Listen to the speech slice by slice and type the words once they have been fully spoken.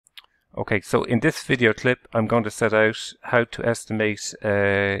Okay, so in this video clip I'm going to set out how to estimate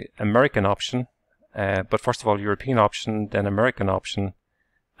American option, but first of all European option, then American option,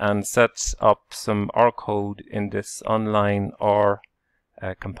 and set up some R code in this online R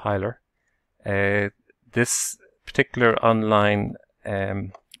compiler. This particular online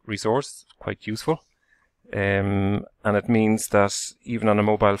resource is quite useful, and it means that even on a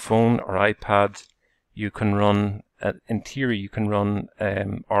mobile phone or iPad you can run, in theory you can run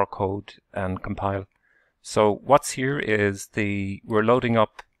R code and compile. So what's here is we're loading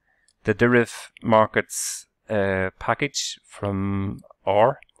up the derivmkts package from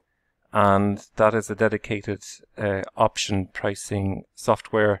R, and that is a dedicated option pricing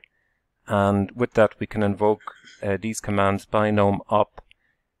software, and with that we can invoke these commands: binom op,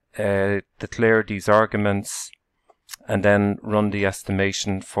 declare these arguments, and then run the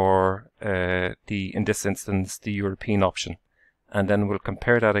estimation for in this instance the European option, and then we'll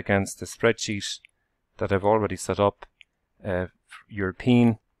compare that against the spreadsheet that I've already set up,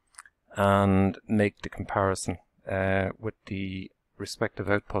 European, and make the comparison with the respective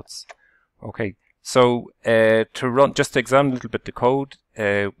outputs. Okay, so to run, just to examine a little bit the code,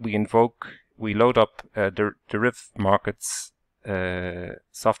 we load up the derivmkts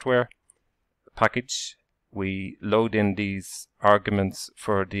software package. We load in these arguments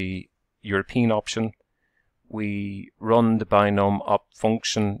for the European option. We run the binom op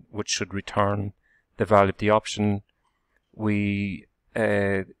function, which should return the value of the option. We,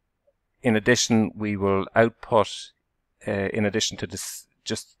 in addition, we will output, in addition to this,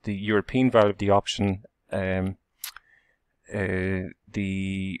 just the European value of the option,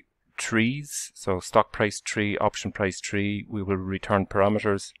 the trees, so stock price tree, option price tree. We will return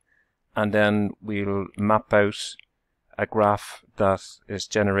parameters, and then we'll map out a graph that is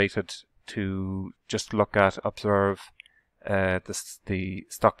generated to just look at, observe the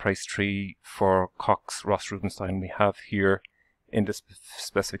stock price tree for Cox, Ross, Rubinstein. We have here in the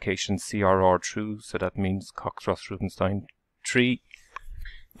specification CRR true, so that means Cox, Ross, Rubinstein tree.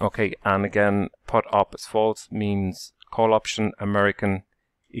 Okay, and again, put op as false means call option, American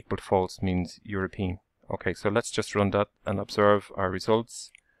equal to false means European. Okay, so let's just run that and observe our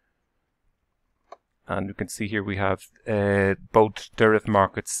results. And you can see here we have both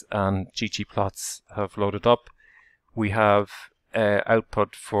derivmkts and ggplots have loaded up. We have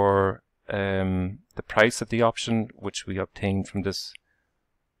output for the price of the option, which we obtained from this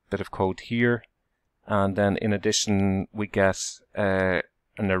bit of code here. And then in addition we get an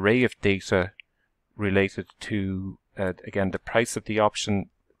array of data related to, again, the price of the option,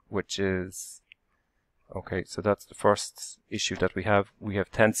 which is, okay, so that's the first issue that we have. We have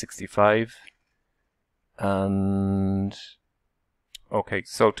 1065. And okay,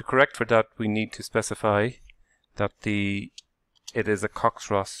 so to correct for that we need to specify that it is a Cox,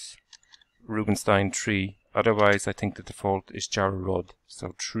 Ross, Rubinstein tree. Otherwise I think the default is Jarrod,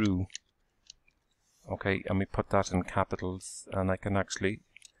 so true. Okay, and we put that in capitals, and I can actually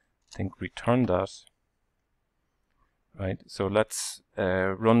return that. Right, so let's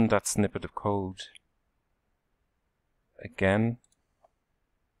run that snippet of code again.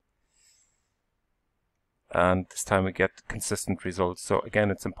 And this time we get consistent results. So again,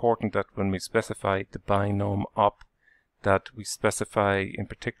 it's important that when we specify the binom op, that we specify in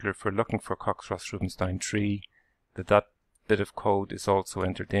particular for looking for Cox, Ross, Rubinstein tree, that bit of code is also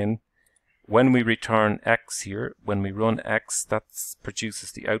entered in. When we return X here, when we run X, that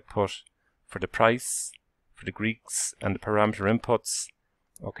produces the output for the price, for the Greeks, and the parameter inputs.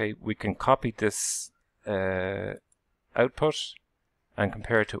 Okay, we can copy this output and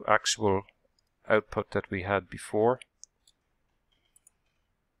compare it to actual output that we had before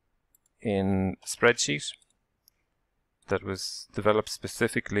in a spreadsheet that was developed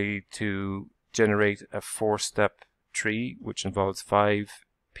specifically to generate a 4-step tree which involves 5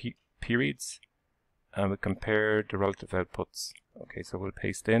 periods, and we compare the relative outputs. Okay, so we'll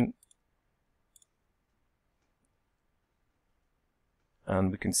paste in,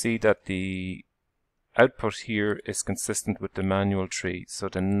 and we can see that the output here is consistent with the manual tree. So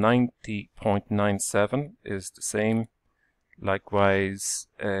the 90.97 is the same. Likewise,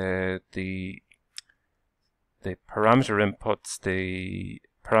 the parameter inputs, the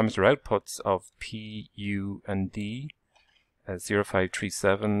parameter outputs of P, U, and D,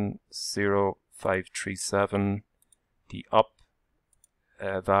 0537, 0537. The up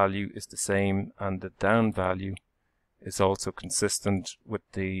value is the same, and the down value is also consistent with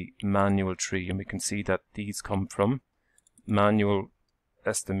the manual tree, and we can see that these come from manual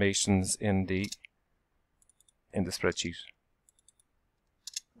estimations in the spreadsheet.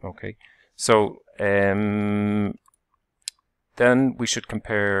 Okay, so then then we should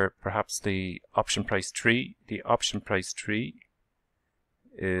compare perhaps the option price tree. The option price tree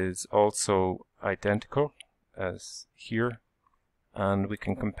is also identical as here, and we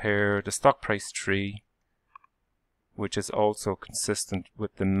can compare the stock price tree, which is also consistent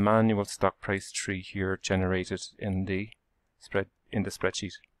with the manual stock price tree here generated in the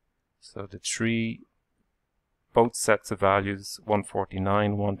spreadsheet. So the tree, both sets of values,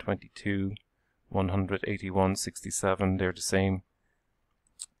 149, 122, 181, 67, they're the same,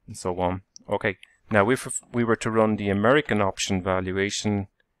 and so on. Okay, now if we were to run the American option valuation,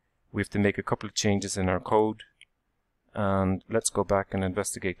 we have to make a couple of changes in our code, and let's go back and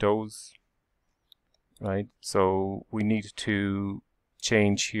investigate those. Right, so we need to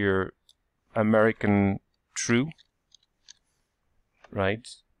change here American true, right,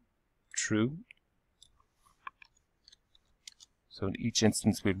 true. So in each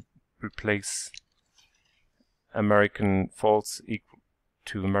instance we'll replace American false equal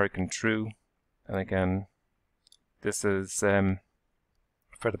to American true, and again this is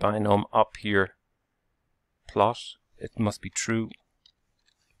for the binom up here plot, it must be true,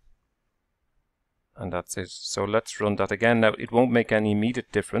 and that's it. So let's run that again. Now it won't make any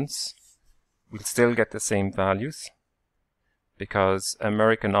immediate difference, we'll still get the same values because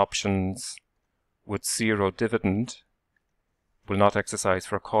American options with 0 dividend will not exercise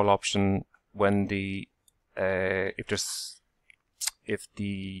for a call option when the if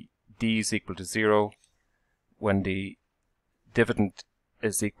the D is equal to 0, when the dividend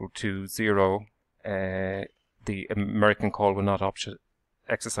is equal to 0, the American call will not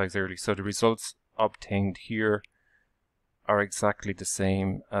exercise early. So the results obtained here are exactly the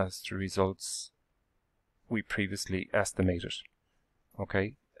same as the results we previously estimated,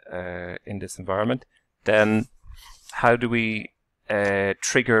 okay, in this environment. Then how do we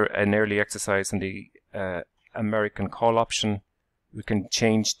trigger an early exercise in the American call option? We can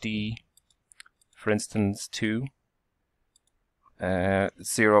change D, for instance, to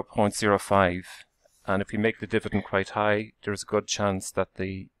 0.05, and if you make the dividend quite high, there's a good chance that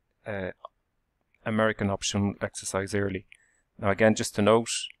the American option will exercise early. Now again, just to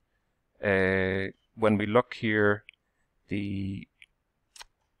note, when we look here, this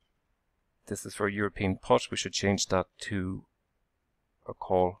is for European put, we should change that to a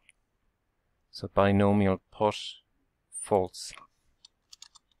call. So binomial put false,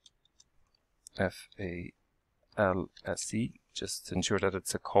 F-A-L-S-E, just to ensure that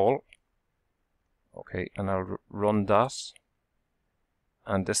it's a call. Okay, and I'll run that.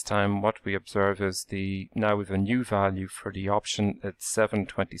 And this time what we observe is now we have a new value for the option. It's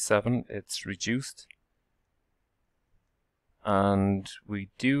 727, it's reduced. And we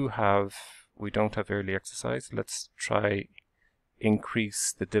don't have early exercise. Let's try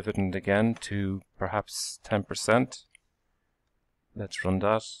increase the dividend again to perhaps 10%. Let's run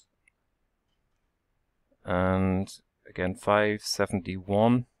that. And again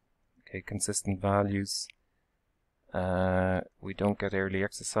 571, okay, consistent values. We don't get early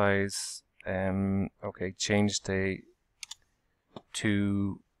exercise. Okay, change to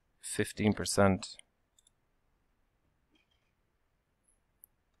 15%.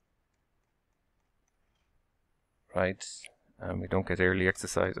 Right, and we don't get early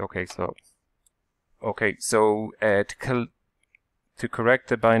exercise. Okay, so to correct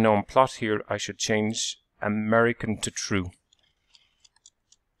the binomial plot here, I should change American to true.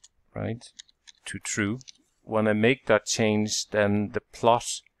 Right, to true. When I make that change, then the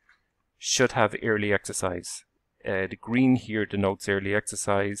plot should have early exercise. The green here denotes early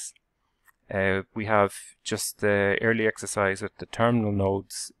exercise. We have just early exercise at the terminal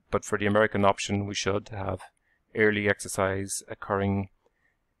nodes, but for the American option we should have early exercise occurring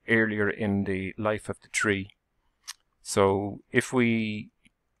earlier in the life of the tree. So if we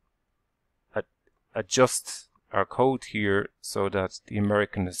adjust our code here so that the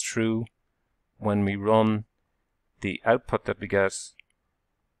American is true, when we run, the output that we get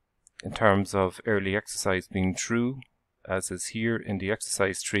in terms of early exercise being true, as is here in the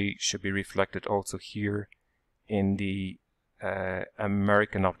exercise tree, should be reflected also here in the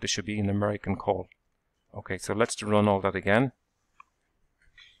American option. There should be an American call. Okay, so let's run all that again.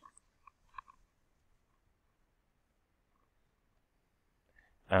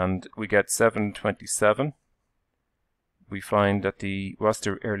 And we get 727. We find that was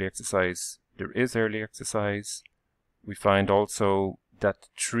there early exercise? There is early exercise. We find also that the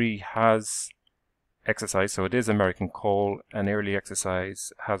tree has exercise, so it is American call, and early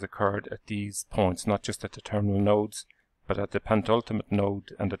exercise has occurred at these points, not just at the terminal nodes, but at the penultimate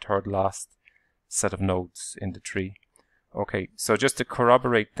node and the third last set of nodes in the tree. Okay, so just to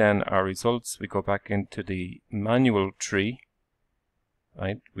corroborate then our results, we go back into the manual tree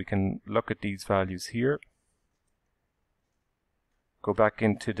right? We can look at these values here, go back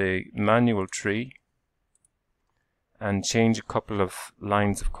into the manual tree and change a couple of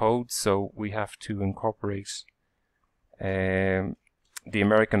lines of code. So we have to incorporate the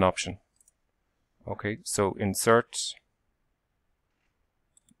American option. Okay, so insert,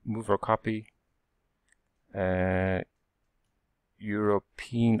 move our copy,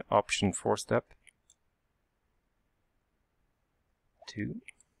 European option 4-step, 2,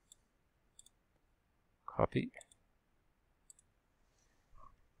 copy.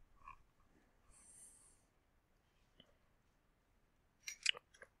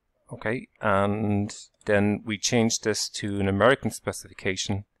 Okay, and then we change this to an American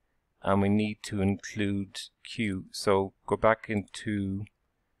specification, and we need to include Q. So go back into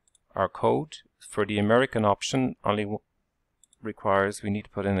our code. For the American option, only requires we need to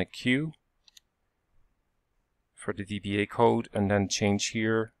put in a Q for the VBA code, and then change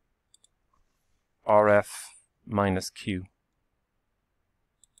here RF minus Q.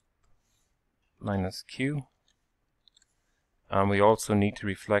 Minus Q. And we also need to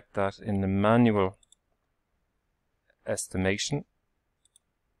reflect that in the manual estimation.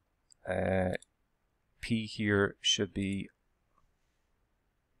 P here should be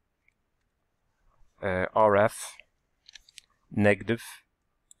RF negative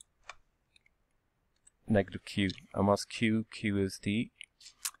Q. And what's Q? Q is the,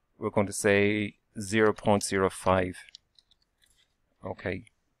 we're going to say 0.05. Okay,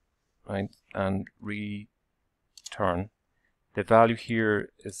 right, and return. The value here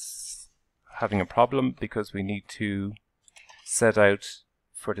is having a problem because we need to set out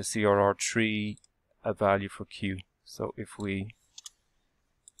for the CRR tree a value for Q. So if we,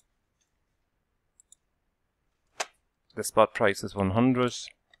 the spot price is 100,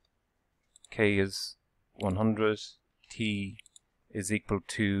 K is 100, T is equal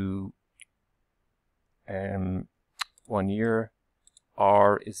to 1 year,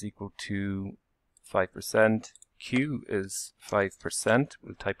 R is equal to 5%, Q is 5%,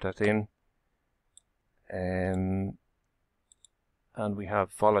 we'll type that in, and we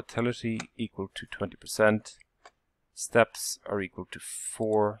have volatility equal to 20%, steps are equal to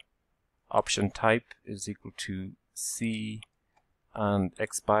 4, option type is equal to C, and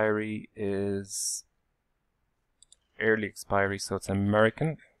expiry is early expiry, so it's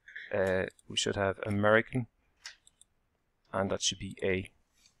American. We should have American, and that should be A.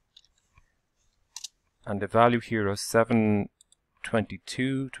 And the value here of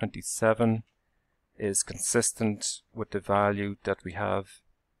 722.27 is consistent with the value that we have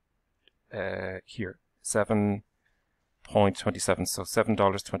here, 7.27, so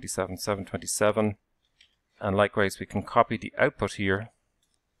 $7.27, 7.27. And likewise, we can copy the output here,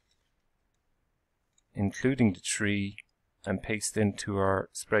 including the tree, and paste into our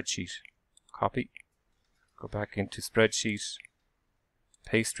spreadsheet. Copy, go back into spreadsheet,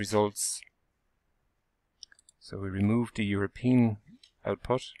 paste results. So we remove the European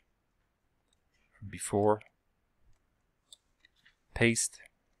output from before, paste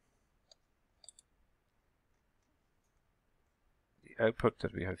the output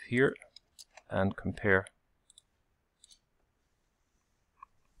that we have here, and compare.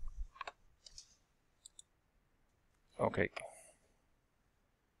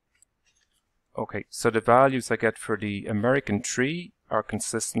 Okay, so the values I get for the American tree are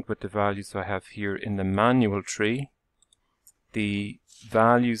consistent with the values I have here in the manual tree. The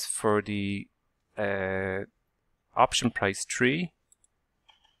values for the option price tree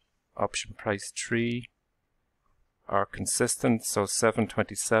are consistent, so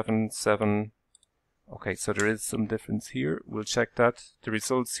 7.27, 7. Okay, so there is some difference here. We'll check that. The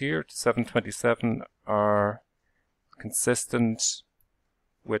results here, 7.27, are consistent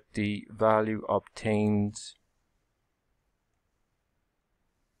with the value obtained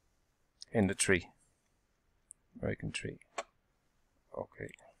in the tree, American tree.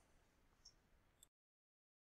 Okay.